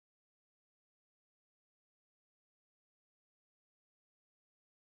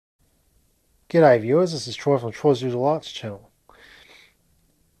G'day viewers, this is Troy from Troy's Digital Arts channel.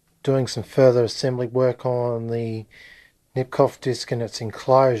 Doing some further assembly work on the Nipkow disc and its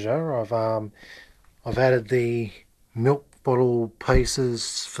enclosure. I've added the milk bottle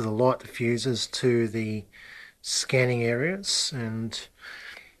pieces for the light diffusers to the scanning areas, and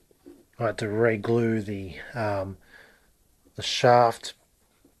I had to re-glue the shaft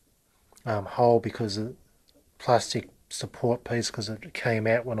hole because of the plastic support piece, because it came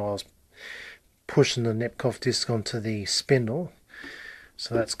out when I was pushing the Nipkow disc onto the spindle.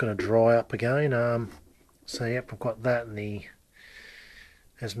 So that's going to dry up again. So yep, I've got that, and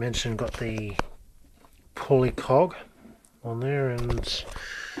as mentioned, got the pulley cog on there, and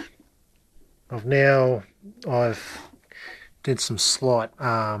I've did some slight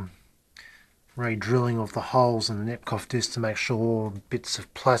re-drilling of the holes in the Nipkow disc to make sure all bits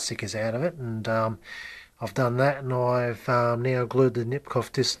of plastic is out of it, and I've done that, and I've now glued the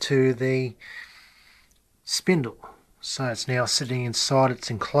Nipkow disc to the spindle, so it's now sitting inside its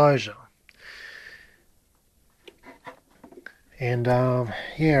enclosure. And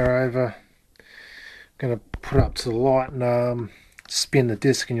yeah, going to put it up to the light and spin the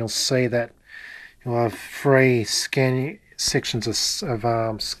disc, and you'll see that you'll have three scanning sections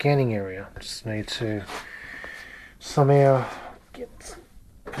of scanning area. Just need to somehow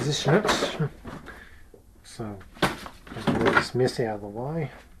position it, so get this mess out of the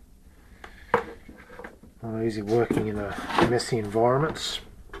way. Not easy working in a messy environment.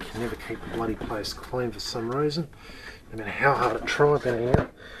 You can never keep the bloody place clean for some reason, no matter how hard I try. But anyhow,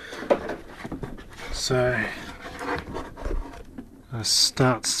 so I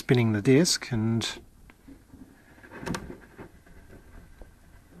start spinning the disc, and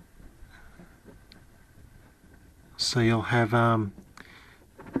so you'll have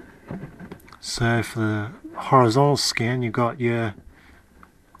so for the horizontal scan, you've got your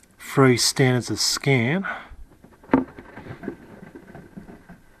three standards of scan,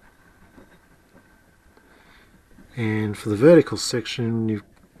 and for the vertical section you've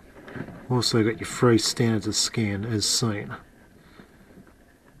also got your three standards of scan as seen.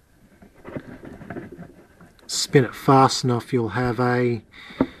 Spin it fast enough, you'll have a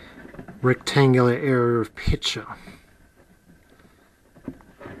rectangular area of picture.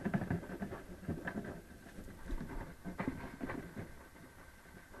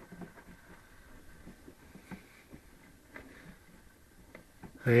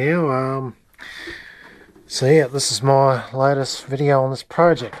 Now, so yeah, this is my latest video on this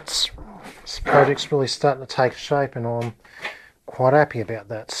project. This project's really starting to take shape, and I'm quite happy about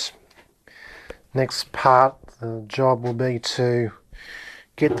that. Next part of the job will be to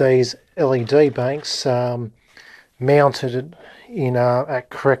get these LED banks mounted in at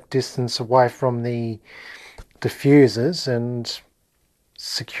correct distance away from the diffusers and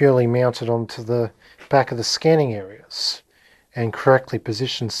securely mounted onto the back of the scanning areas, and correctly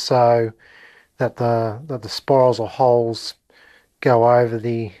positioned so that the spirals or holes go over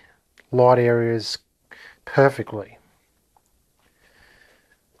the light areas perfectly.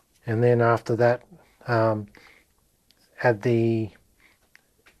 And then after that, add the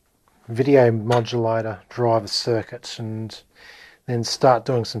video modulator driver circuits, and then start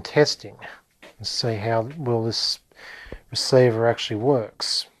doing some testing and see how well this receiver actually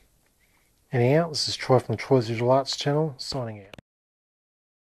works. Anyhow, this is Troy from the Troy's Digital Arts channel, signing out.